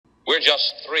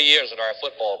just 3 years at our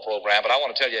football program, but I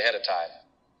want to tell you ahead of time,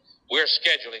 we're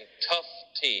scheduling tough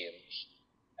teams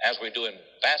as we do in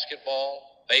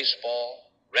basketball,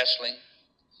 baseball, wrestling,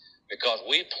 because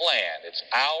it's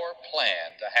our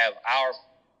plan to have our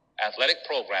athletic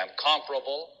program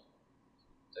comparable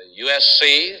to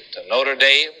USC, to Notre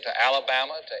Dame, to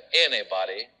Alabama, to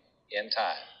anybody in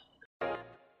time.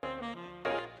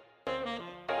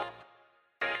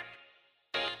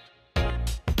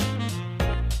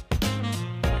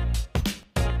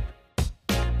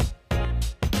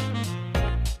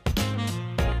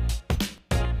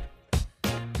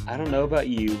 I don't know about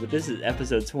you, but this is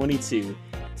episode 22.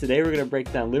 Today we're going to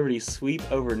break down Liberty's sweep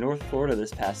over North Florida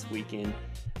this past weekend,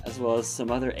 as well as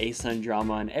some other ASUN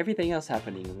drama and everything else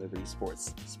happening in Liberty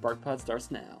sports. SparkPod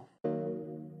starts now.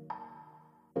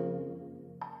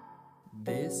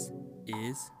 This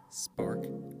is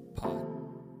SparkPod.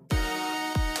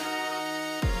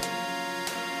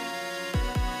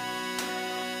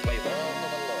 Play ball for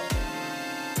the Lord.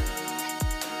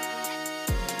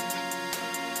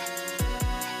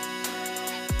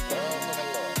 Ball for the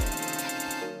Lord.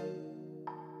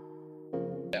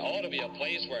 There ought to be a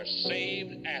place where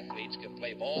saved athletes can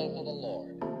play ball for the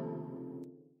Lord.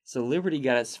 So Liberty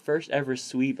got its first ever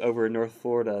sweep over North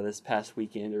Florida this past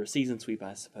weekend, or season sweep,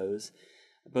 I suppose.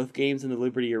 Both games in the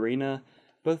Liberty Arena.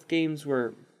 Both games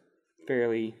were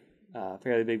fairly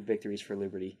big victories for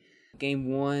Liberty.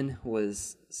 Game 1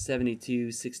 was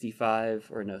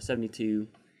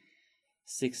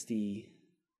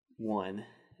 72-61,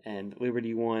 and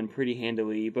Liberty won pretty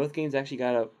handily. Both games actually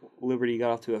Liberty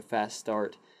got off to a fast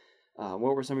start.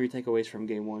 What were some of your takeaways from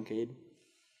Game 1, Cade?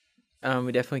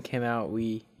 We definitely came out.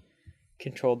 We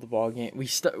controlled the ball game. We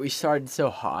started so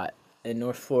hot, and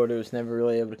North Florida was never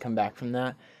really able to come back from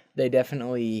that. They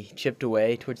definitely chipped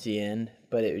away towards the end,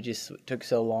 but it just took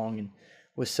so long and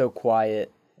was so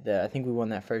quiet that I think we won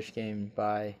that first game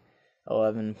by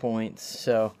 11 points.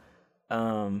 So, we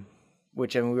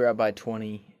were up by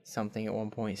 20-something at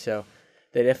one point. So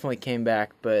they definitely came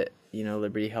back, but,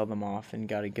 Liberty held them off and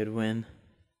got a good win.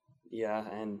 Yeah,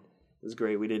 and it was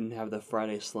great. We didn't have the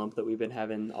Friday slump that we've been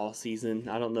having all season.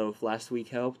 I don't know if last week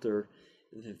helped or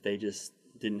if they just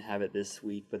didn't have it this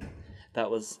week, but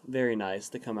that was very nice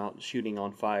to come out shooting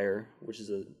on fire, which is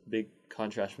a big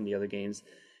contrast from the other games.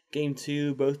 Game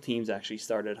 2, both teams actually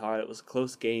started hot. It was a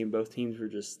close game. Both teams were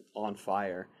just on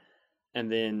fire.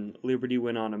 And then Liberty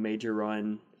went on a major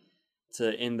run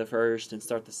to end the first and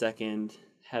start the second.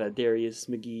 Had a Darius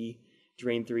McGee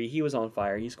drain 3. He was on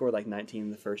fire. He scored like 19 in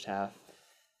the first half.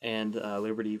 And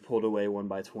Liberty pulled away, won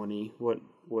by 20. What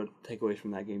takeaways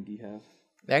from that game do you have?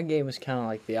 That game was kind of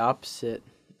like the opposite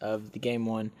of the game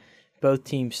 1. Both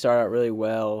teams start out really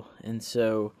well, and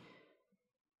so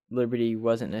Liberty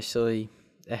wasn't necessarily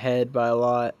ahead by a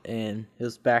lot, and it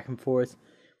was back and forth.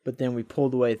 But then we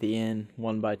pulled away at the end,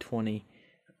 won by 20.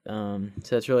 So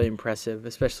that's really impressive,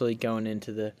 especially going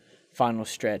into the final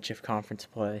stretch of conference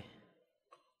play.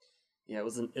 Yeah, it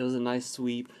was a nice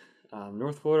sweep.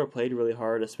 North Florida played really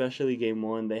hard, especially game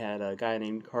 1. They had a guy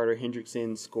named Carter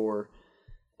Hendrickson score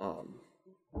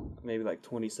maybe like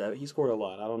 27. He scored a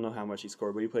lot. I don't know how much he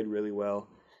scored, but he played really well.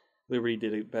 Liberty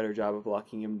did a better job of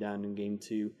locking him down in game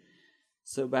 2.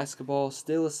 So basketball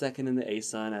still a second in the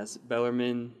ASUN as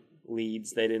Bellarmine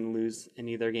leads. They didn't lose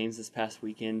any of their games this past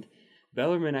weekend.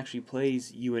 Bellarmine actually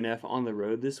plays UNF on the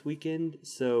road this weekend,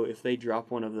 so if they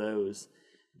drop one of those,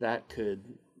 that could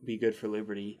be good for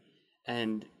Liberty.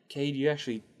 And Cade, you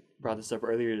actually brought this up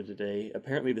earlier today.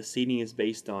 Apparently the seeding is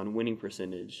based on winning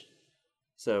percentage.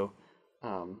 So,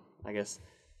 I guess,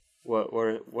 what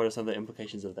are some of the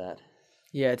implications of that?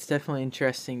 Yeah, it's definitely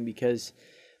interesting because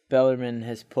Bellarmine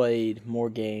has played more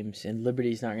games, and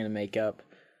Liberty's not going to make up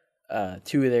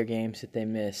 2 of their games that they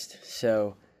missed.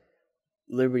 So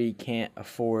Liberty can't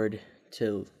afford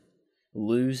to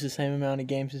lose the same amount of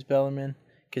games as Bellarmine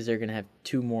because they're going to have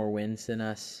 2 more wins than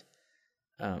us,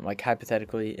 like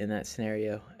hypothetically in that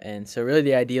scenario. And so really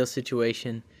the ideal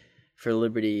situation for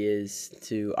Liberty is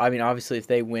to, obviously if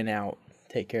they win out,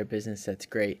 take care of business, that's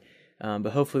great.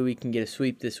 But hopefully we can get a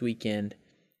sweep this weekend,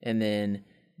 and then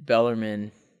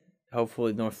Bellarmine,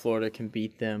 hopefully North Florida can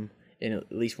beat them in at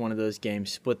least one of those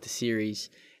games, split the series.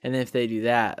 And then if they do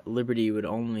that, Liberty would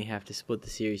only have to split the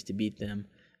series to beat them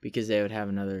because they would have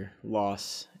another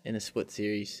loss in a split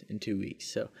series in 2 weeks.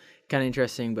 So kind of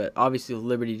interesting, but obviously if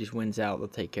Liberty just wins out, they'll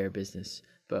take care of business.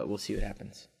 But we'll see what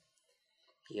happens.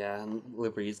 Yeah, and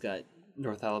Liberty's got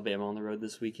North Alabama on the road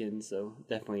this weekend, so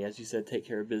definitely, as you said, take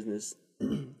care of business.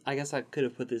 I guess I could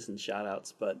have put this in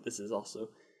shout-outs, but this is also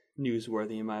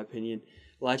newsworthy in my opinion.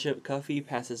 Elijah Cuffey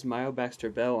passes Myo Baxter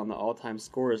Bell on the all-time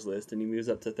scorers list, and he moves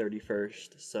up to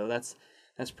 31st. So that's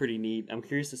pretty neat. I'm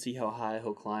curious to see how high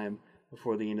he'll climb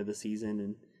before the end of the season,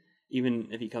 and even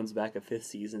if he comes back a fifth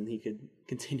season, he could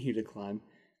continue to climb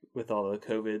with all the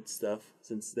COVID stuff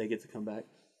since they get to come back.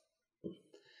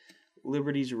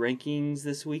 Liberty's rankings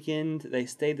this weekend, they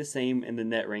stayed the same, and the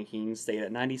net rankings stayed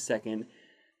at 92nd.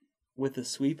 With the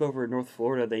sweep over North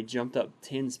Florida, they jumped up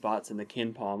 10 spots in the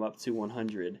Ken Palm up to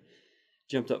 100.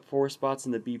 Jumped up 4 spots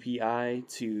in the BPI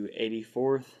to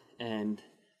 84th, and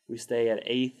we stay at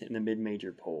 8th in the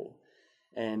mid-major poll.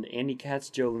 And Andy Katz,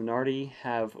 Joe Lunardi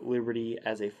have Liberty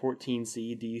as a 14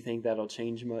 seed. Do you think that'll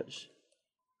change much?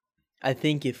 I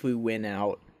think if we win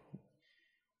out,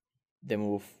 then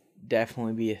we'll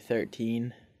definitely be a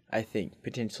 13. I think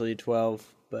potentially a 12,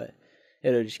 but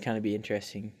it'll just kind of be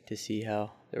interesting to see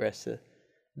how the rest of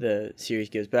the series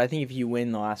goes. But I think if you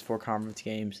win the last 4 conference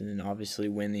games and then obviously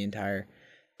win the entire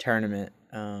tournament,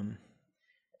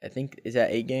 I think, is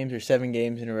that 8 games or 7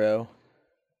 games in a row?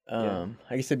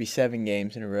 I guess it'd be 7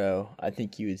 games in a row. I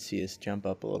think you would see us jump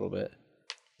up a little bit.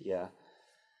 Yeah.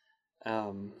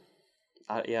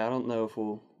 I don't know if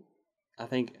we'll. I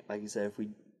think, like you said, if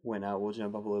we win out, we'll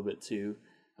jump up a little bit too.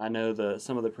 I know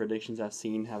some of the predictions I've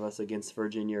seen have us against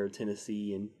Virginia or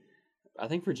Tennessee, and I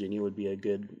think Virginia would be a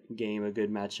good game, a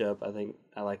good matchup. I think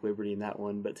I like Liberty in that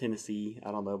one, but Tennessee,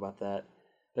 I don't know about that.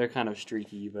 They're kind of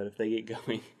streaky, but if they get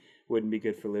going, wouldn't be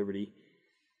good for Liberty.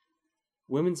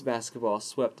 Women's basketball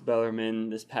swept Bellarmine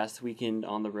this past weekend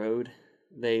on the road.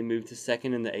 They moved to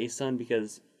second in the ASUN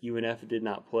because UNF did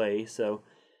not play, so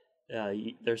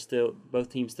both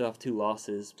teams still have 2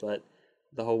 losses, but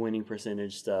the whole winning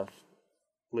percentage stuff,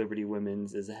 Liberty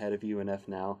Women's is ahead of UNF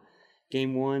now.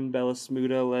 Game 1, Bella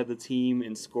Smuda led the team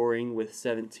in scoring with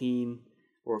 17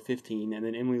 or 15, and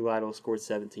then Emily Lytle scored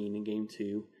 17 in Game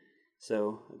 2.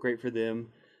 So, great for them.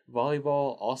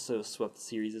 Volleyball also swept the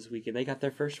series this weekend. They got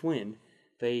their first win.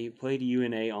 They played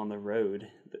UNA on the road.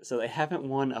 So they haven't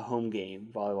won a home game.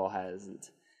 Volleyball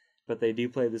hasn't. But they do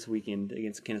play this weekend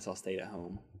against Kennesaw State at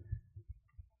home.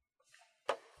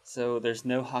 So there's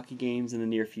no hockey games in the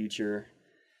near future.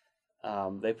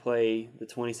 They play the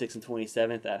 26th and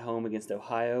 27th at home against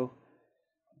Ohio.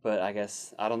 But I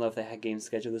don't know if they had games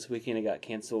scheduled this weekend. It got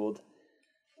canceled.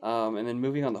 And then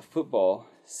moving on to football,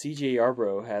 CJ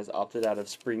Yarbrough has opted out of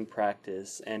spring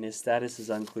practice, and his status is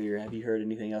unclear. Have you heard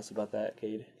anything else about that,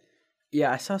 Cade?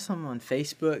 Yeah, I saw something on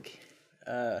Facebook.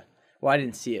 Well, I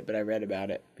didn't see it, but I read about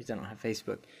it because I don't have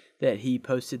Facebook. That he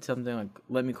posted something like,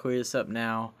 "Let me clear this up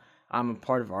now. I'm a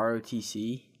part of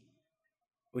ROTC,"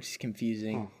 which is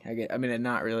confusing.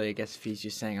 Not really. I guess if he's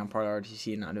just saying I'm part of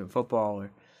ROTC and not doing football,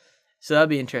 so that'd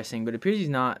be interesting. But it appears he's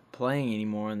not playing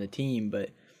anymore on the team,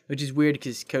 which is weird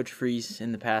because Coach Freeze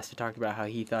in the past had talked about how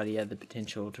he thought he had the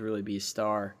potential to really be a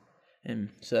star. And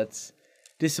so that's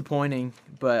disappointing,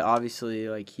 but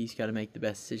obviously he's got to make the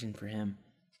best decision for him.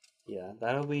 Yeah,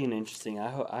 that'll be an interesting. I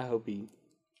hope he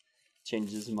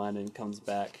changes his mind and comes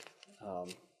back.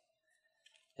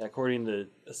 According to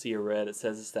Asia Red, it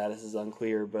says his status is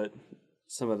unclear, but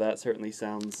some of that certainly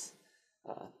sounds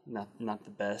not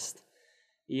the best.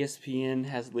 ESPN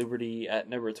has Liberty at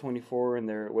number 24 in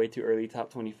their way too early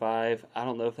top 25. I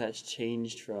don't know if that's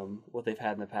changed from what they've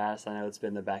had in the past. I know it's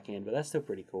been the back end, but that's still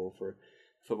pretty cool for a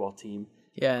football team.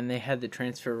 Yeah, and they had the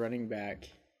transfer running back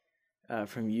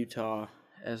from Utah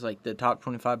as the top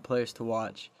 25 players to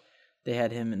watch. They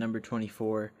had him at number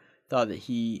 24. Thought that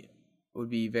he would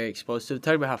be very explosive.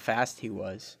 Talk about how fast he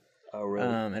was. Oh, really?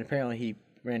 And apparently he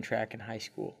ran track in high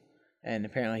school. And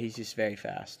apparently he's just very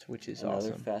fast, which is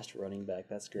awesome. Another fast running back.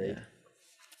 That's great. Yeah.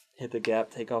 Hit the gap,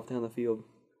 take off down the field.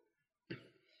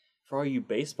 For all you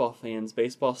baseball fans,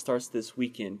 baseball starts this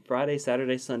weekend. Friday,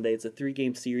 Saturday, Sunday. It's a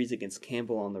 3-game series against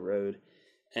Campbell on the road.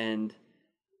 And,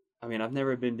 I've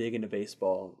never been big into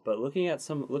baseball, but looking at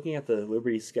the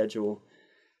Liberty schedule,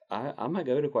 I might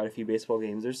go to quite a few baseball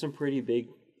games. There's some pretty big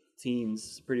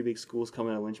teams, pretty big schools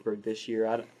coming to Lynchburg this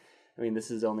year.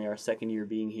 This is only our second year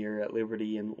being here at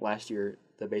Liberty, and last year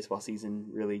the baseball season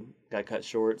really got cut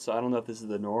short, so I don't know if this is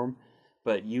the norm,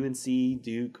 but UNC,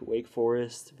 Duke, Wake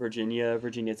Forest,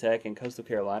 Virginia Tech, and Coastal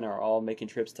Carolina are all making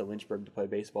trips to Lynchburg to play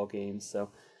baseball games,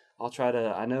 so I'll try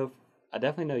to, I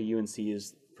definitely know UNC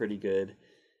is pretty good,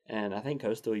 and I think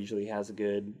Coastal usually has a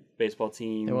good baseball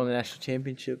team. They won the national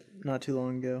championship not too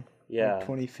long ago. Yeah.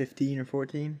 2015 or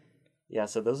 14. Yeah,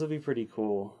 so those would be pretty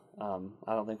cool.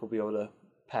 I don't think we'll be able to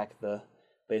pack the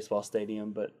baseball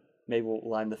stadium, but maybe we'll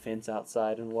line the fence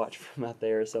outside and watch from out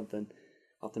there or something.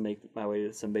 I'll have to make my way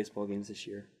to some baseball games this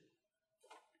year.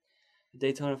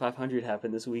 Daytona 500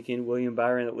 happened this weekend. William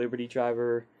Byron, the Liberty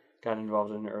driver, got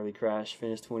involved in an early crash,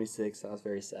 finished 26th. I was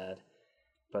very sad.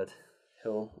 But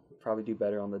he'll probably do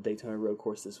better on the Daytona Road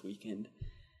Course this weekend.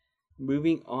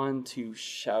 Moving on to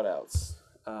shout-outs.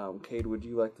 Cade, would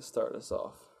you like to start us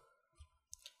off?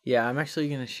 Yeah, I'm actually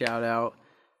going to shout out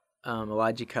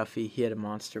Elijah Cuffey. He had a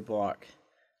monster block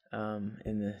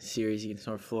in the series against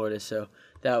North Florida, so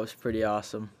that was pretty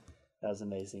awesome. That was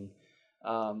amazing.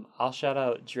 I'll shout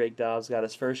out Drake Dobbs. Got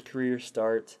his first career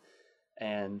start,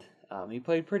 and he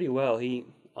played pretty well. He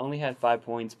only had 5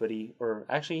 points, but he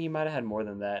might have had more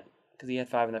than that because he had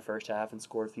 5 in the first half and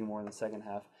scored a few more in the second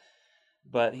half.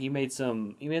 But he made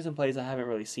some plays I haven't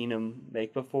really seen him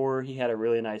make before. He had a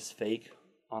really nice fake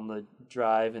on the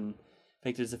drive and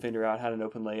picked his defender out, had an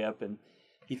open layup, and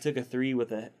he took a 3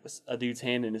 with a dude's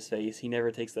hand in his face. He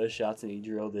never takes those shots, and he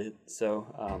drilled it.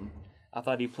 So I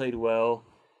thought he played well.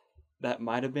 That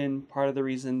might have been part of the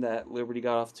reason that Liberty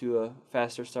got off to a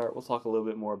faster start. We'll talk a little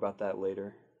bit more about that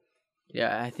later.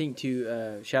 Yeah, I think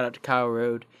shout out to Kyle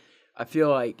Rode. I feel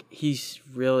like he's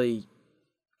really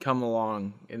come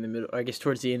along in the middle, I guess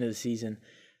towards the end of the season,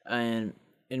 and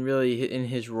really in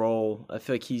his role, I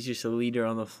feel like he's just a leader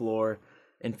on the floor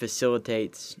and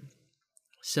facilitates,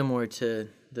 similar to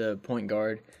the point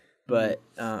guard. But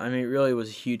it really was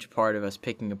a huge part of us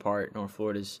picking apart North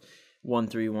Florida's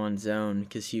 1-3-1 zone,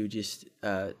 because he would just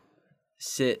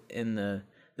sit in the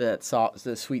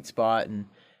sweet spot and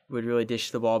would really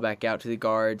dish the ball back out to the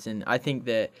guards. And I think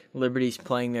that Liberty's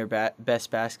playing their best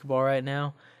basketball right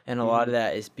now, and a lot of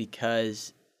that is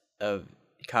because of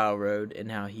Kyle Rode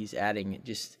and how he's adding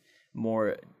just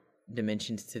more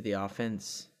dimensions to the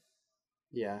offense.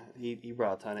 Yeah, he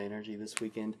brought a ton of energy this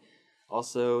weekend.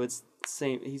 Also, it's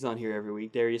same. He's on here every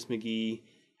week. Darius McGee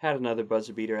had another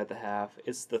buzzer beater at the half.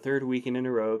 It's the third weekend in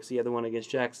a row because he had the one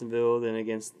against Jacksonville, then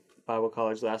against Bible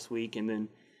College last week, and then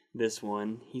this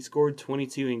one. He scored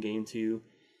 22 in Game 2,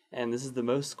 and this is the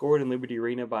most scored in Liberty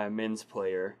Arena by a men's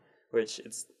player, which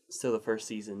it's still the first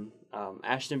season.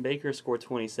 Ashton Baker scored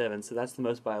 27, so that's the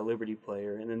most by a Liberty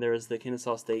player. And then there was the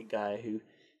Kennesaw State guy who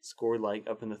scored like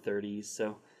up in the 30s.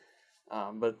 So,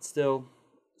 but still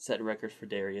setting records for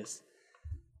Darius.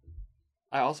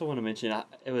 I also want to mention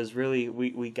it was really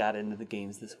we got into the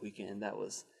games this weekend. That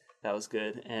was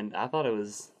good, and I thought it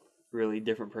was really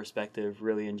different perspective,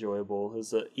 really enjoyable. It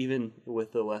was even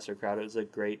with the lesser crowd, it was a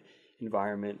great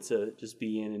environment to just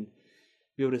be in and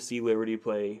be able to see Liberty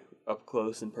play up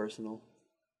close and personal.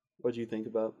 What do you think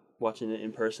about watching it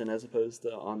in person as opposed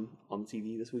to on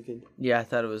TV this weekend? Yeah, I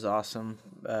thought it was awesome.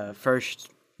 First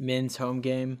men's home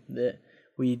game that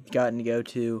we'd gotten to go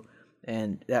to,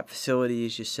 and that facility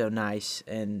is just so nice.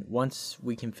 And once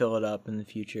we can fill it up in the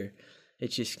future,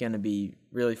 it's just going to be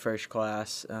really first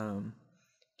class.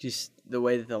 Just the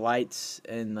way that the lights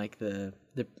and like the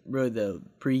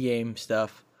pregame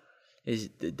stuff is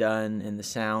done, and the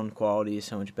sound quality is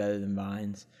so much better than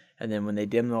Vines. And then when they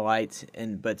dim the lights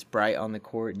but it's bright on the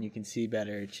court and you can see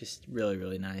better, it's just really,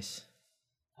 really nice.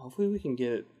 Hopefully we can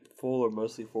get it full or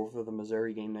mostly full for the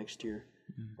Missouri game next year,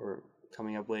 or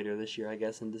coming up later this year, I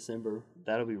guess, in December.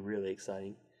 That'll be really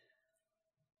exciting.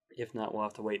 If not, we'll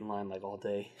have to wait in line like all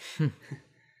day.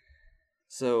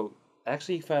 So,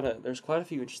 actually there's quite a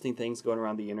few interesting things going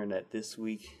around the internet this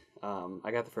week.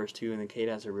 I got the first two, and then Kate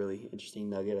has a really interesting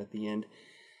nugget at the end.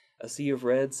 A Sea of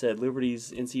Red said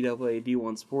Liberty's NCAA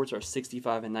D1 sports are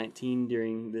 65-19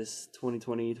 during this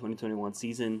 2020-2021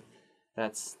 season.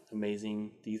 That's amazing.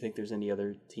 Do you think there's any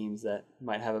other teams that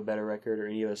might have a better record, or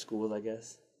any other schools, I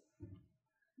guess?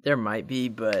 There might be,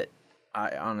 but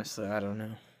I don't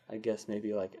know. I guess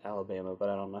maybe like Alabama, but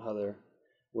I don't know how their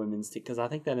women's team, because I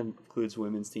think that includes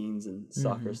women's teams and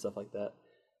soccer, stuff like that.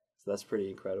 So that's pretty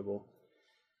incredible.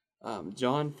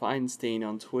 John Feinstein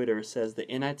on Twitter says the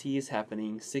NIT is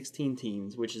happening, 16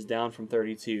 teams, which is down from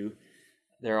 32.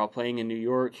 They're all playing in New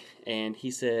York, and he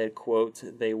said, quote,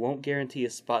 "They won't guarantee a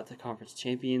spot to conference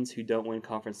champions who don't win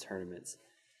conference tournaments,"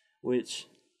 which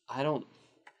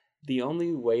the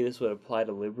only way this would apply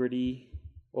to Liberty,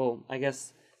 well, I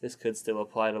guess this could still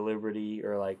apply to Liberty,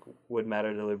 or like would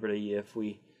matter to Liberty if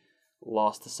we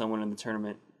lost to someone in the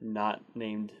tournament not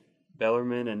named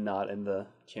Bellarmine and not in the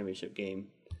championship game.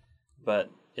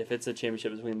 But if it's a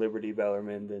championship between Liberty and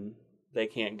Bellarmine, then they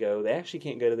can't go. They actually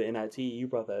can't go to the NIT. You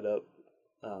brought that up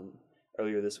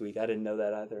earlier this week. I didn't know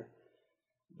that either.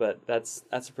 But that's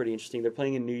pretty interesting. They're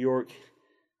playing in New York.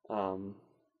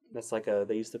 That's like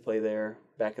they used to play there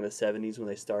back in the 70s when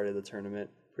they started the tournament.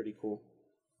 Pretty cool.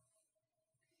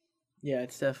 Yeah,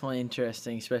 it's definitely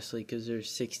interesting, especially because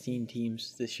there's 16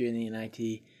 teams this year in the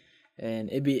NIT, and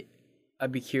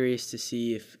I'd be curious to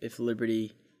see if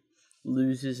Liberty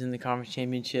loses in the conference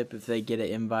championship, if they get an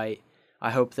invite. I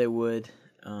hope they would.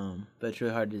 but it's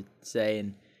really hard to say.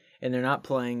 And they're not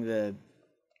playing the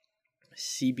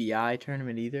CBI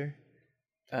tournament either,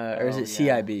 or is it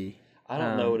yeah. CIB? I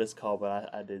don't know what it's called,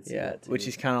 but I did see that too. Which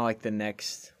is kind of like the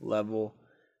next level.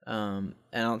 And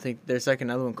I don't think there's like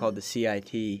another one called the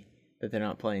CIT that they're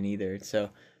not playing either. So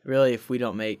really, if we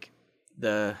don't make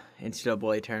the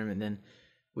NCAA tournament, then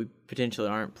we potentially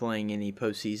aren't playing any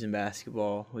postseason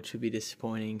basketball, which would be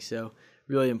disappointing. So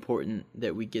really important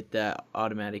that we get that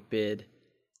automatic bid.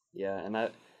 Yeah,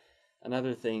 and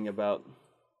another thing about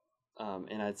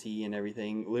NIT and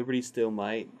everything, Liberty still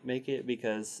might make it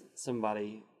because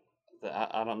somebody,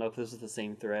 I don't know if this was the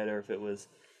same thread or if it was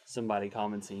somebody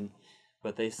commenting,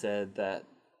 but they said that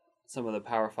some of the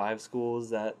Power 5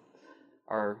 schools that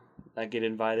get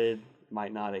invited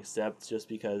might not accept just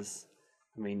because,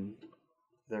 I mean,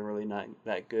 they're really not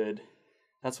that good.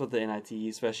 That's what the NIT,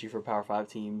 especially for Power 5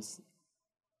 teams,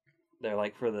 they're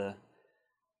like for the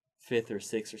 5th or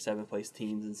 6th or 7th place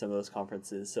teams in some of those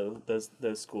conferences. So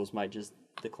those schools might just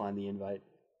decline the invite.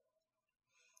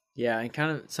 Yeah, and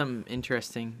kind of something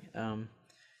interesting,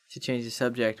 to change the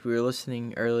subject, we were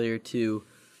listening earlier to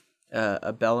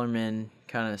a Bellarmine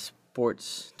kind of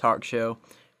sports talk show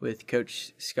with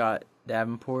Coach Scott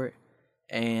Davenport,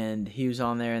 and he was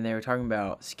on there and they were talking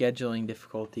about scheduling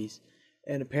difficulties.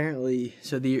 And apparently,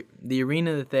 so the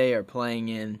arena that they are playing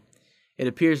in, it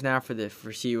appears now for the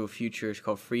foreseeable future, it's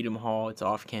called Freedom Hall. It's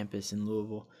off campus in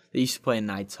Louisville. They used to play in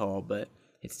Knights Hall, but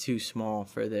it's too small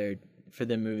for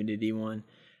them moving to D1.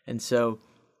 And so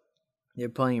they're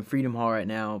playing in Freedom Hall right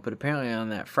now, but apparently on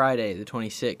that Friday, the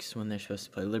 26th, when they're supposed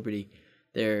to play Liberty,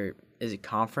 there is a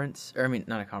concert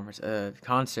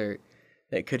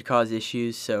that could cause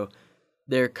issues. So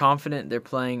they're confident they're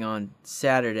playing on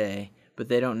Saturday, but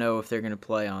they don't know if they're going to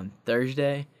play on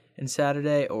Thursday and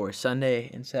Saturday or Sunday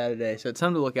and Saturday. So it's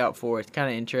something to look out for. It's kind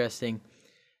of interesting.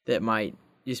 That might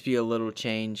just be a little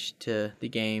change to the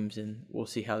games, and we'll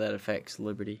see how that affects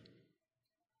Liberty.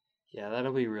 Yeah,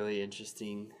 that'll be really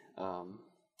interesting. I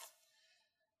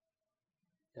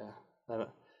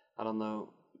don't know.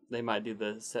 They might do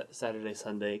the Saturday,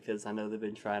 Sunday, because I know they've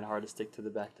been trying hard to stick to the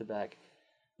back-to-back.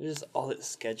 There's just all that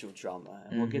schedule drama,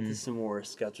 and we'll get to some more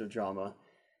schedule drama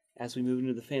as we move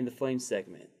into the Fan the Flames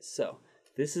segment. So,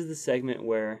 this is the segment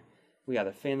where we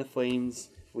either fan the Flames,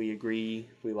 we agree,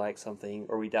 we like something,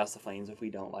 or we douse the Flames if we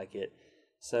don't like it.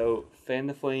 So, fan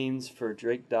the Flames for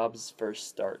Drake Dobbs' first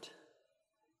start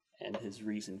and his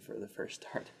reason for the first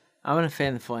start. I'm going to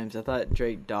fan the Flames. I thought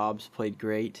Drake Dobbs played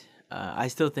great. I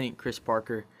still think Chris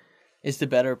Parker is the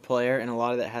better player, and a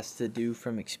lot of that has to do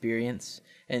from experience.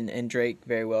 And Drake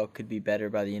very well could be better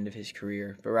by the end of his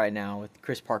career. But right now, with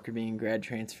Chris Parker being a grad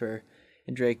transfer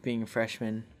and Drake being a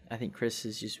freshman, I think Chris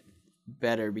is just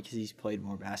better because he's played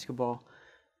more basketball.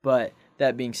 But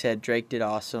that being said, Drake did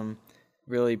awesome,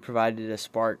 really provided a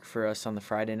spark for us on the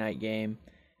Friday night game.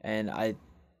 And I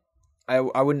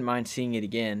wouldn't mind seeing it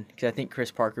again because I think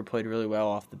Chris Parker played really well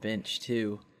off the bench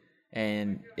too.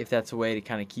 And if that's a way to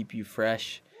kind of keep you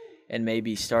fresh and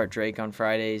maybe start Drake on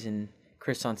Fridays and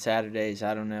Chris on Saturdays,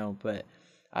 I don't know. But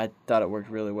I thought it worked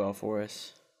really well for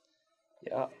us.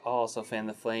 Yeah, I'll also fan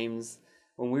the Flames.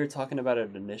 When we were talking about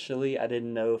it initially, I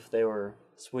didn't know if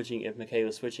McKay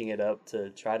was switching it up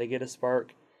to try to get a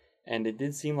spark. And it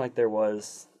did seem like there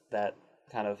was that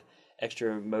kind of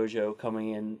extra mojo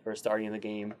coming in or starting in the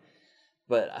game.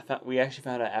 But we actually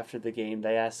found out after the game,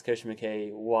 they asked Coach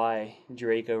McKay why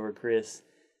Drake over Chris,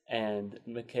 and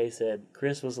McKay said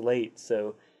Chris was late,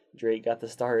 so Drake got the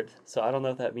start. So I don't know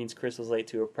if that means Chris was late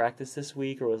to a practice this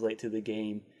week or was late to the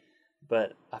game,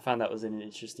 but I found that was an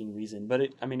interesting reason. But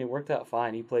it worked out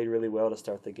fine. He played really well to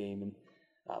start the game, and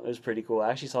it was pretty cool. I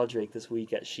actually saw Drake this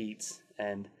week at Sheets,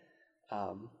 and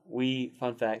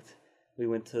fun fact, we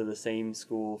went to the same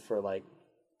school for like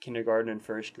kindergarten and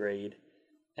first grade,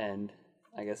 and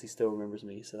I guess he still remembers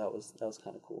me, so that was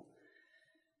kind of cool.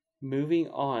 Moving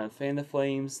on, fan the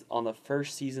Flames on the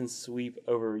first season sweep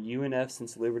over UNF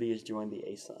since Liberty has joined the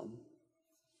ASUN.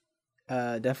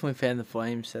 Definitely fan the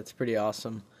Flames. That's pretty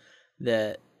awesome.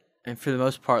 And for the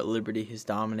most part, Liberty has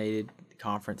dominated the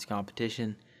conference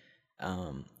competition.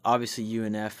 Obviously,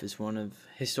 UNF is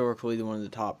historically one of the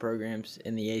top programs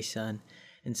in the ASUN,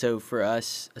 and so for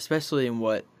us, especially in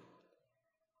what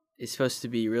is supposed to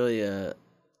be really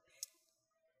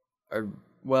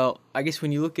I guess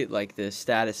when you look at like the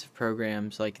status of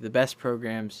programs, like the best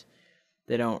programs,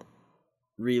 they don't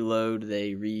reload,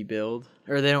 they rebuild,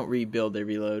 or they don't rebuild, they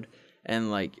reload.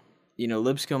 And like,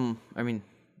 Lipscomb,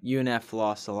 UNF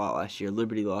lost a lot last year.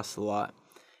 Liberty lost a lot.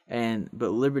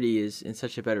 But Liberty is in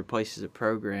such a better place as a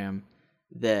program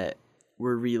that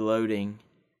we're reloading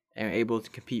and able to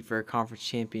compete for a conference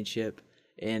championship.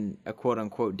 in a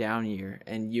quote-unquote down year,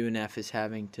 and UNF is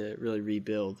having to really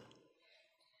rebuild.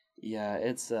 Yeah,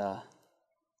 it's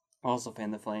also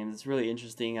fan the Flames. It's really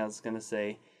interesting, I was going to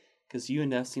say, because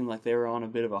UNF seemed like they were on a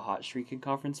bit of a hot streak in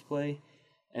conference play,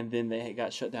 and then they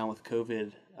got shut down with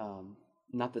COVID,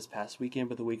 not this past weekend,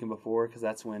 but the weekend before, because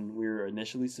that's when we were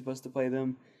initially supposed to play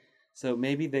them. So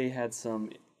maybe they had some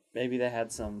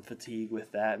fatigue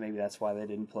with that. Maybe that's why they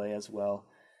didn't play as well.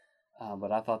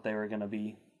 But I thought they were going to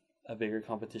be a bigger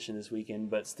competition this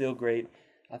weekend, but still great.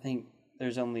 I think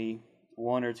there's only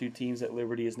one or two teams that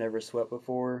Liberty has never swept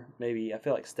before. Maybe, I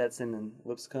feel like Stetson and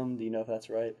Lipscomb. Do you know if that's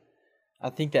right? I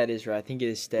think that is right. I think it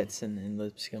is Stetson and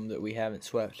Lipscomb that we haven't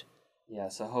swept. Yeah,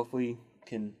 so hopefully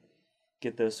can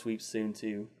get those sweeps soon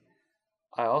too.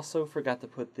 I also forgot to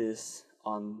put this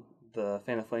on the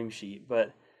Fan the Flames sheet,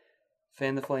 but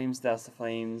Fan the Flames, Douse the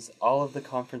Flames, all of the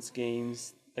conference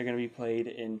games, they're going to be played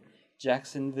in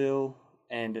Jacksonville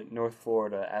and North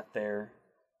Florida at their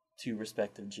two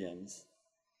respective gyms.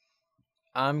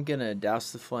 I'm going to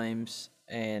douse the Flames,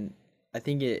 and I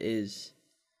think it is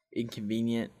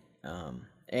inconvenient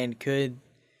and could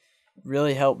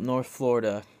really help North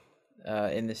Florida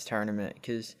in this tournament,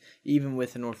 because even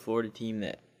with the North Florida team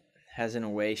that has in a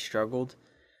way struggled,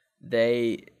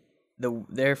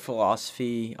 their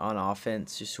philosophy on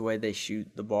offense, just the way they shoot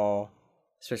the ball,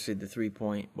 especially the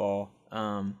 3-point ball,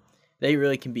 they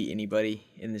really can beat anybody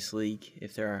in this league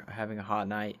if they're having a hot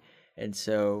night. And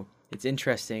so it's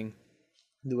interesting,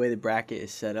 the way the bracket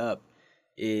is set up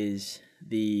is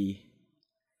the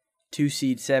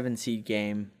 2-seed, 7-seed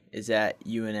game is at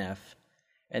UNF,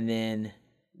 and then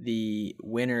the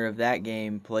winner of that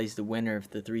game plays the winner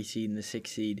of the 3-seed and the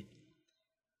 6-seed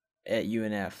at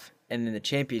UNF, and then the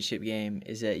championship game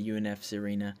is at UNF's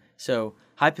arena. So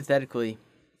hypothetically,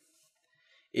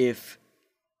 if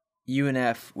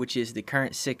UNF, which is the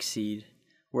current 6th seed,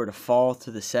 were to fall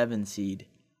to the 7th seed,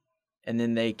 and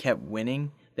then they kept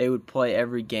winning, they would play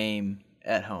every game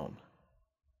at home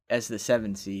as the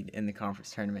 7th seed in the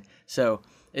conference tournament. So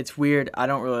it's weird. I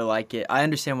don't really like it. I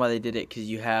understand why they did it, because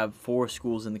you have 4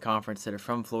 schools in the conference that are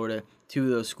from Florida, 2 of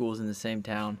those schools in the same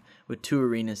town with 2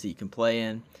 arenas that you can play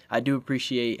in. I do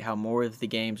appreciate how more of the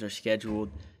games are scheduled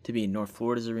to be in North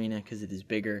Florida's arena because it is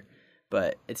bigger,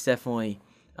 but it's definitely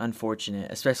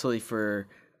unfortunate, especially for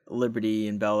Liberty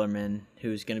and Bellarmine,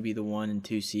 who's going to be the 1 and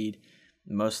 2 seed,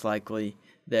 most likely,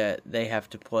 that they have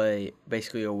to play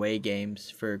basically away games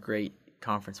for great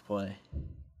conference play.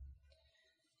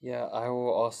 Yeah, I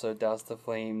will also douse the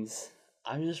Flames.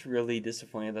 I'm just really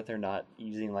disappointed that they're not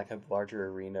using like a larger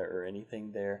arena or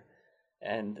anything there.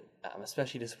 And I'm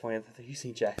especially disappointed that they're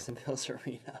using Jacksonville's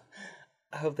arena.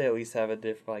 I hope they at least have a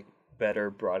different, better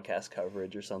broadcast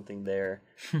coverage or something there.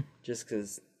 Just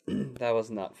because that was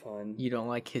not fun. You don't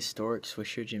like historic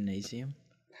Swisher Gymnasium?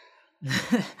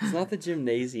 It's not the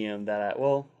gymnasium that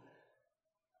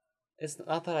it's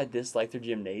not that I dislike their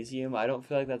gymnasium. I don't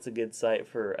feel like that's a good site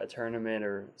for a tournament,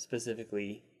 or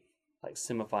specifically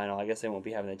semifinal. I guess they won't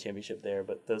be having a championship there,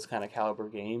 but those kind of caliber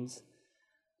games,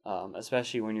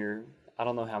 especially when I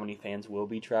don't know how many fans will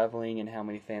be traveling and how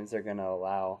many fans they're going to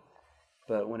allow,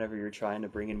 but whenever you're trying to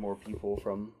bring in more people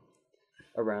from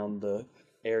around the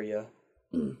area.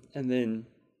 And then,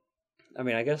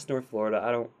 I guess North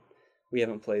Florida, we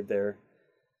haven't played there.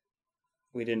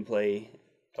 We didn't play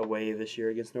away this year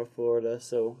against North Florida,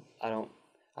 so I don't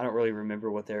really remember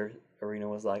what their arena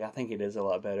was like. I think it is a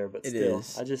lot better, but still,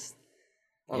 is.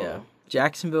 I don't know.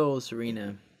 Jacksonville's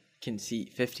arena can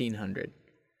seat 1,500,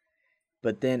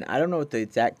 but then I don't know what the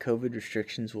exact COVID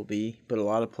restrictions will be, but a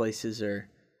lot of places are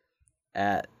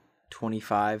at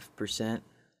 25%.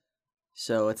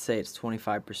 So let's say it's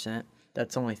 25%.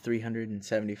 That's only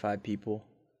 375 people.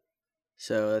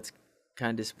 So that's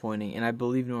kind of disappointing. And I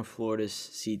believe North Florida's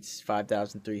seats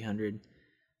 5,300.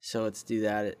 So let's do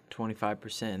that at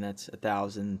 25%, and that's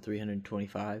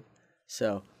 1,325.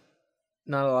 So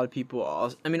not a lot of people.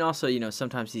 Also,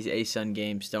 sometimes these ASUN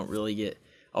games don't really get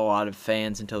a lot of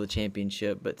fans until the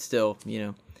championship, but still,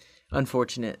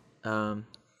 unfortunate to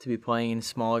be playing in a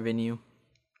smaller venue.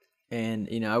 And,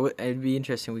 it'd be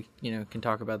interesting. We, can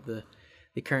talk about the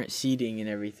current seeding and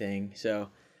everything. So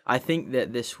I think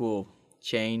that this will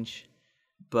change,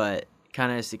 but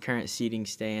kind of as the current seeding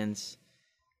stands,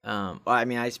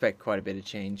 I expect quite a bit of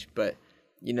change. But,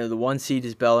 the 1 seed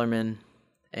is Bellarmine,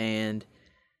 and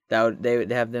they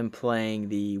would have them playing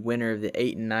the winner of the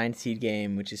 8 and 9 seed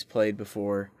game, which is played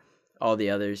before all the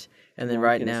others. And then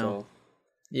Kennesaw.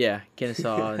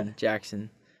 Kennesaw and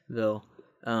Jacksonville.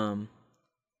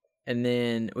 And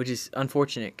then, which is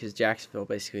unfortunate because Jacksonville,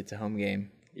 basically, it's a home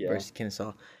game versus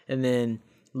Kennesaw. And then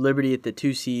Liberty at the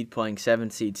 2 seed playing 7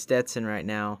 seed Stetson right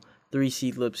now. 3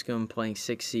 seed Lipscomb playing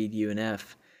 6 seed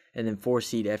UNF, and then 4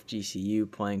 seed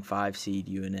FGCU playing 5 seed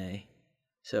UNA.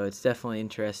 So it's definitely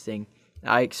interesting.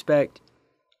 I expect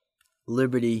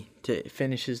Liberty to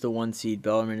finish as the 1 seed,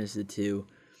 Bellarmine as the 2.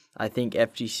 I think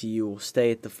FGCU will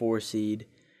stay at the 4 seed.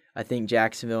 I think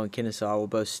Jacksonville and Kennesaw will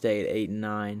both stay at 8 and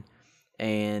 9.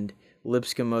 And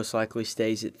Lipscomb most likely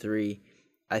stays at 3.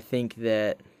 I think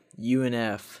that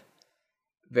UNF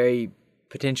very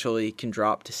potentially can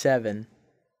drop to 7,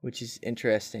 which is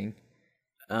interesting.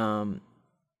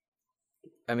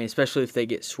 Especially if they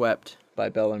get swept by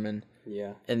Bellarmine.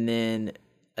 Yeah. And then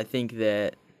I think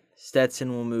that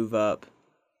Stetson will move up.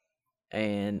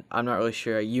 And I'm not really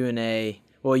sure. UNA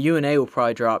will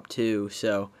probably drop too,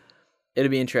 so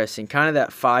it'll be interesting. Kind of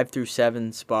that 5 through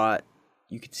 7 spot,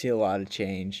 you could see a lot of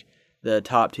change. The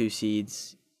top 2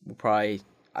 seeds will probably,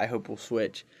 I hope, will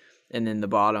switch. And then the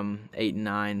bottom 8 and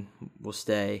 9 will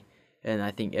stay. And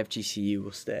I think FGCU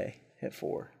will stay at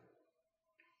 4.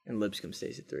 And Lipscomb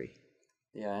stays at 3.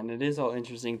 Yeah, and it is all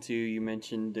interesting too. You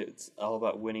mentioned it's all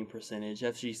about winning percentage.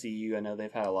 FGCU, I know they've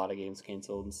had a lot of games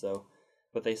canceled, and so,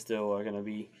 but they still are going to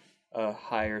be a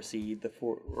higher seed.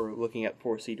 We're looking at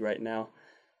 4 seed right now.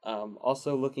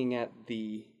 Also looking at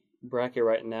the bracket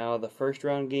right now, the first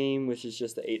round game, which is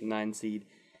just the 8 and 9 seed,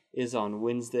 is on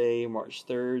Wednesday, March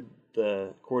 3rd.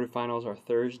 The quarterfinals are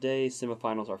Thursday,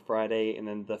 semifinals are Friday, and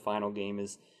then the final game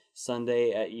is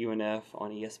Sunday at UNF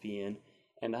on ESPN.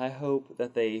 And I hope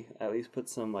that they at least put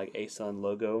some like ASUN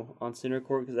logo on center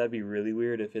court, because that'd be really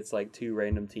weird if it's like 2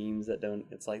 random teams that don't.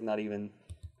 It's like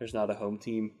there's not a home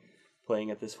team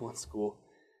playing at this one school.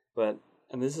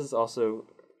 And this is also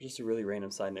just a really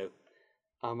random side note.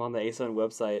 I'm on the ASUN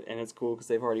website, and it's cool because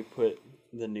they've already put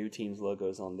the new team's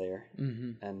logos on there,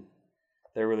 and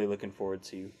they're really looking forward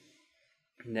to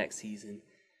next season.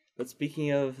 But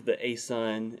speaking of the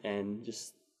ASUN and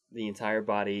just the entire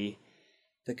body,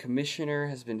 the commissioner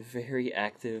has been very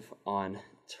active on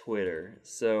Twitter.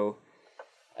 So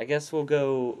I guess we'll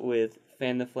go with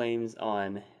Fan the Flames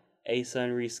on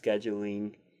ASUN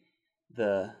rescheduling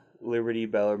the Liberty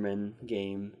Bellarmine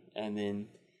game, and then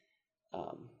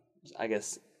I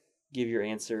guess give your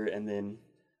answer, and then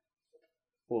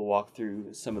we'll walk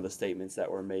through some of the statements that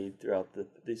were made throughout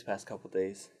these past couple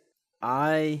days.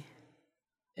 I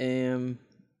am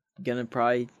going to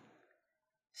probably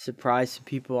surprise some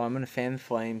people. I'm going to fan the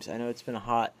Flames. I know it's been a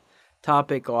hot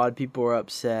topic. A lot of people were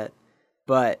upset.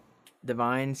 But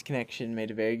Divine's Connection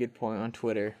made a very good point on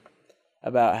Twitter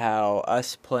about how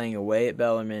us playing away at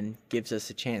Bellarmine gives us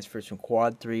a chance for some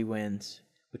quad 3 wins,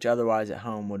 which otherwise at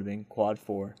home would have been quad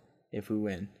 4 if we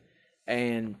win.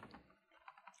 And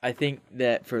I think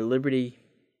that for Liberty,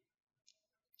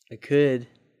 it could,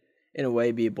 in a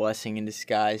way, be a blessing in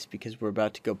disguise, because we're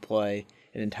about to go play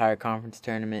an entire conference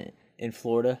tournament in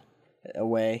Florida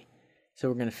away. So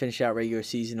we're going to finish out regular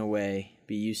season away,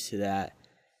 be used to that,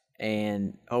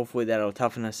 and hopefully that'll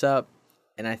toughen us up.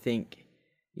 And I think,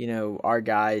 our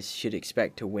guys should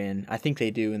expect to win. I think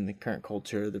they do in the current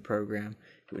culture of the program,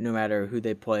 no matter who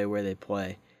they play, where they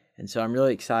play. And so I'm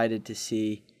really excited to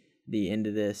see the end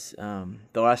of this.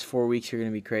 The last 4 weeks are going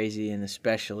to be crazy, and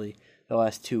especially the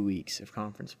last 2 weeks of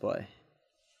conference play.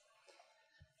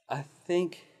 I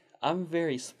think I'm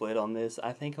very split on this.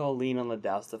 I think I'll lean on the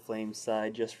Douse the Flames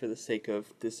side just for the sake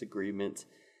of disagreement.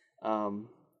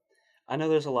 I know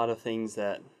there's a lot of things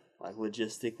that, like,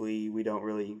 logistically we don't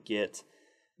really get,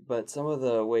 but some of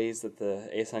the ways that the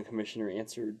ASUN commissioner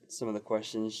answered some of the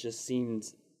questions just seemed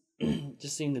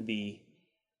to be,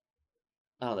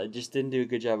 I don't know, just didn't do a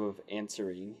good job of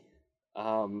answering.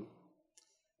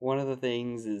 One of the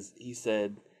things is he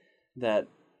said that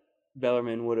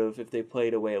Bellarmine would have, if they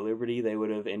played away at Liberty, they would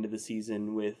have ended the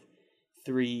season with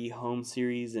 3 home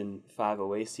series and 5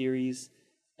 away series.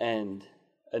 And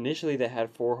initially they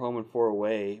had 4 home and 4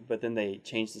 away, but then they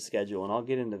changed the schedule, and I'll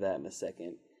get into that in a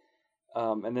second.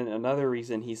 And then another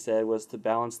reason he said was to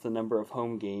balance the number of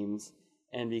home games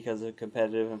and because of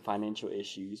competitive and financial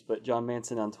issues. But John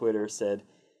Manson on Twitter said,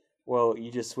 well,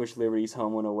 you just switched Liberty's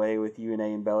home and away with UNA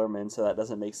and Bellarmine, so that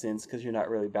doesn't make sense because you're not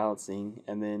really balancing.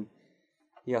 And then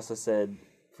he also said,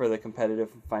 for the competitive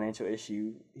and financial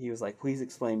issue, he was like, please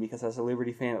explain, because as a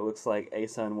Liberty fan, it looks like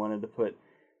ASUN wanted to put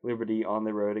Liberty on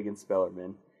the road against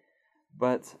Bellarmine.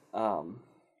 But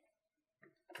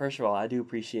first of all, I do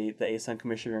appreciate the ASUN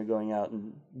commissioner going out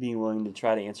and being willing to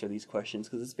try to answer these questions,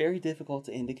 because it's very difficult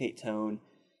to indicate tone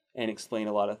and explain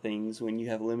a lot of things when you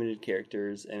have limited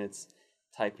characters and it's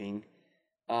typing.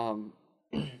 And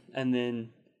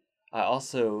then I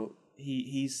also,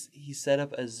 he set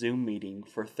up a Zoom meeting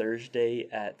for Thursday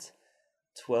at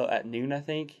noon, I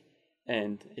think,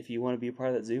 And if you want to be a part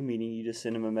of that Zoom meeting, you just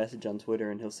send him a message on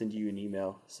Twitter and he'll send you an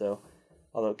email. So,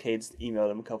 although Cade's emailed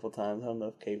him a couple times, I don't know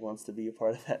if Cade wants to be a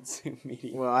part of that Zoom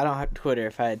meeting. Well, I don't have Twitter.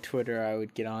 If I had Twitter, I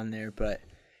would get on there, but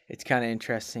it's kind of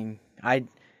interesting.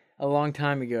 A long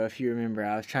time ago, if you remember,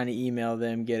 I was trying to email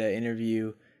them, get an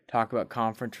interview, talk about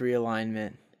conference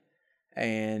realignment,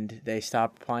 and they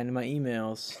stopped replying to my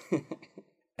emails.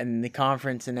 And the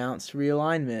conference announced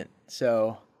realignment,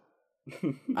 so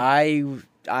I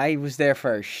was there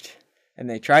first, and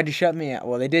they tried to shut me out.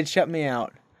 Well, they did shut me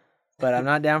out, but I'm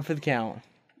not down for the count.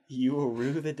 You will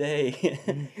rue the day.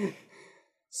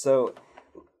 So,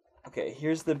 okay,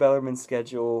 here's the Bellarmine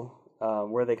schedule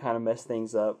where they kind of mess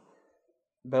things up.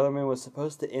 Bellarmine was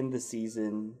supposed to end the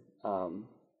season.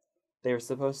 They were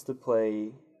supposed to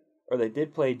play, or they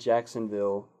did play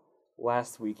Jacksonville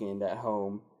last weekend at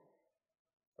home.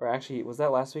 Or actually, was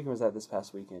that last week or was that this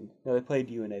past weekend? No, they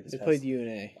played UNA this past. They played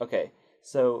UNA. Okay,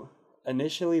 so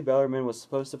initially Bellarmine was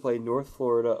supposed to play North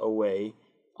Florida away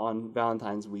on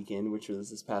Valentine's weekend, which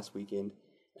was this past weekend.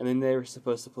 And then they were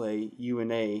supposed to play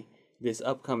UNA this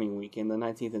upcoming weekend, the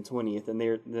 19th and 20th, and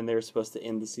then they were supposed to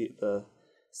end the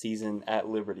season at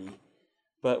Liberty.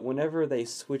 But whenever they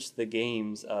switched the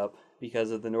games up because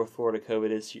of the North Florida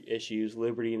COVID issues,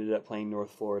 Liberty ended up playing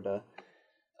North Florida.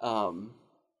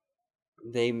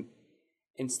 They,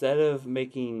 instead of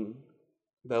making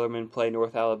Bellarmine play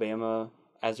North Alabama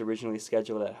as originally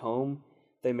scheduled at home,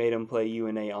 they made them play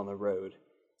UNA on the road.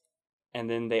 And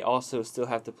then they also still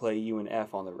have to play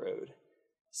UNF on the road.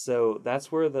 So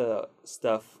that's where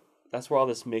all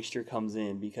this mixture comes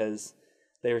in, because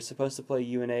they were supposed to play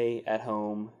UNA at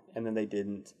home, and then they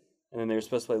didn't. And then they were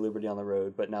supposed to play Liberty on the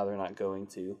road, but now they're not going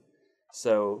to.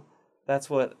 So that's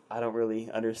what I don't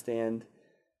really understand.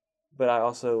 But I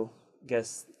also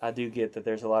guess I do get that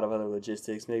there's a lot of other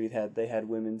logistics. Maybe they had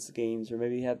women's games, or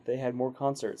maybe they had more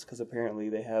concerts, because apparently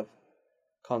they have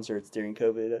concerts during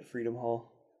COVID at Freedom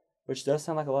Hall, which does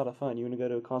sound like a lot of fun. You want to go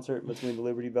to a concert between the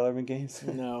Liberty Bellarmine games?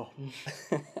 No.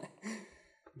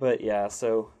 But yeah,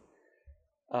 so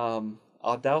I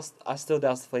still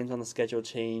douse the Flames on the schedule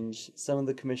change. Some of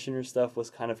the commissioner stuff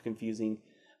was kind of confusing,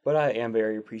 but I am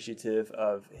very appreciative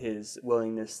of his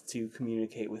willingness to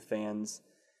communicate with fans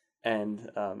and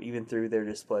even through their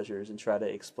displeasures, and try to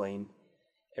explain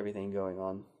everything going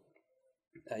on.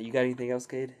 You got anything else,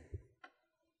 Cade?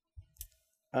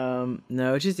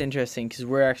 No, it's just interesting because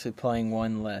we're actually playing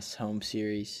one less home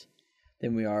series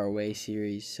than we are away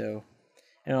series. So,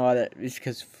 and a lot of it's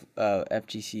because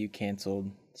FGCU canceled.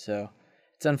 So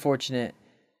it's unfortunate,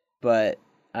 but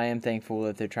I am thankful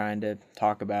that they're trying to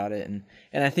talk about it. And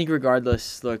I think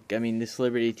regardless, look, I mean, this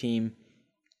Liberty team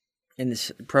and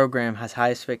this program has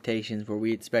high expectations where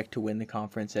we expect to win the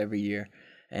conference every year.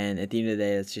 And at the end of the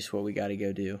day, that's just what we got to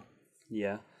go do.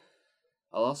 Yeah.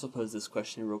 I'll also pose this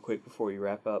question real quick before we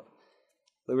wrap up.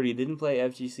 Liberty didn't play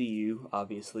FGCU,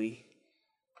 obviously.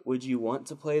 Would you want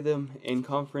to play them in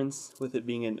conference with it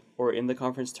being or in the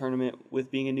conference tournament with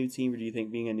being a new team, or do you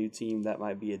think being a new team that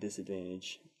might be a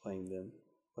disadvantage playing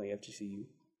FGCU?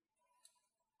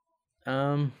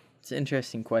 It's an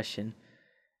interesting question.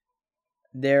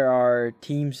 There are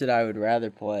teams that I would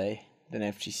rather play than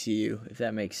FGCU, if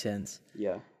that makes sense.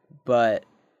 Yeah. But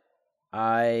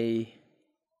I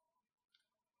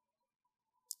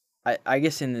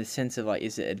guess in the sense of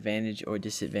is it advantage or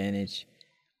disadvantage,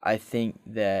 I think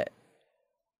that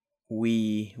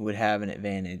we would have an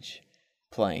advantage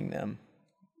playing them.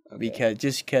 Okay.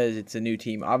 Because it's a new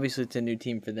team. Obviously it's a new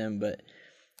team for them, but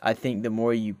I think the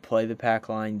more you play the pack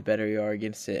line, the better you are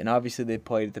against it. And obviously they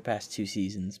played it the past 2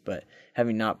 seasons, but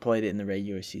having not played it in the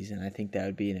regular season, I think that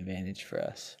would be an advantage for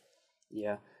us.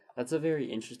 Yeah, that's a very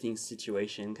interesting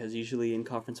situation, because usually in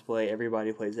conference play,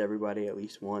 everybody plays everybody at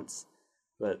least once.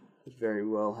 But very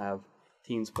well have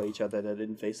teams play each other that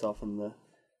didn't face off in the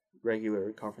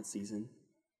regular conference season.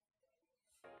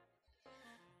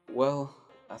 Well,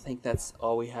 I think that's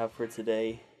all we have for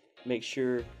today. Make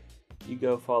sure you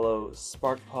go follow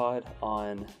SparkPod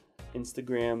on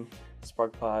Instagram,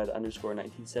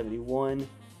 SparkPod_1971.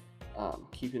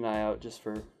 Keep an eye out just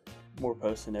for more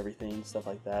posts and everything, stuff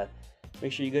like that.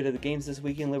 Make sure you go to the games this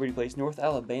weekend. Liberty plays North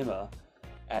Alabama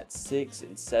at 6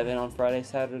 and 7 on Friday,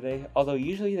 Saturday. Although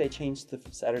usually they change the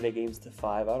Saturday games to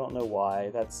 5. I don't know why.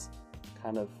 That's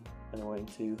kind of annoying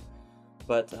too.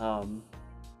 But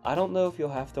I don't know if you'll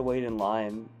have to wait in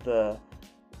line. The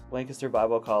Lancaster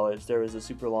Bible College, there was a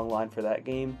super long line for that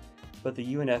game. But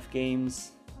the UNF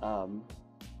games,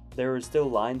 there were still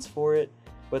lines for it.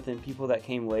 But then people that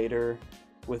came later,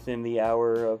 within the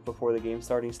hour before the game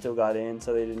starting, still got in,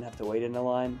 so they didn't have to wait in a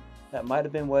line. That might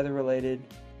have been weather related,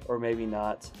 or maybe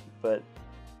not, but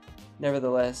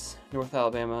nevertheless, North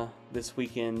Alabama this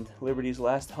weekend, Liberty's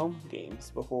last home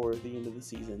games before the end of the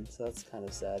season, so that's kind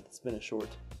of sad. It's been a short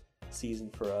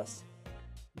season for us.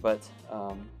 But,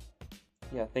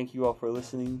 yeah, thank you all for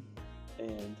listening,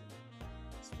 and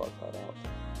SparkPod out.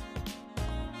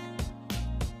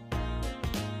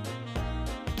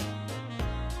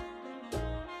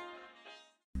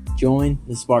 Join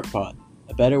the SparkPod,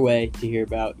 a better way to hear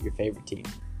about your favorite team.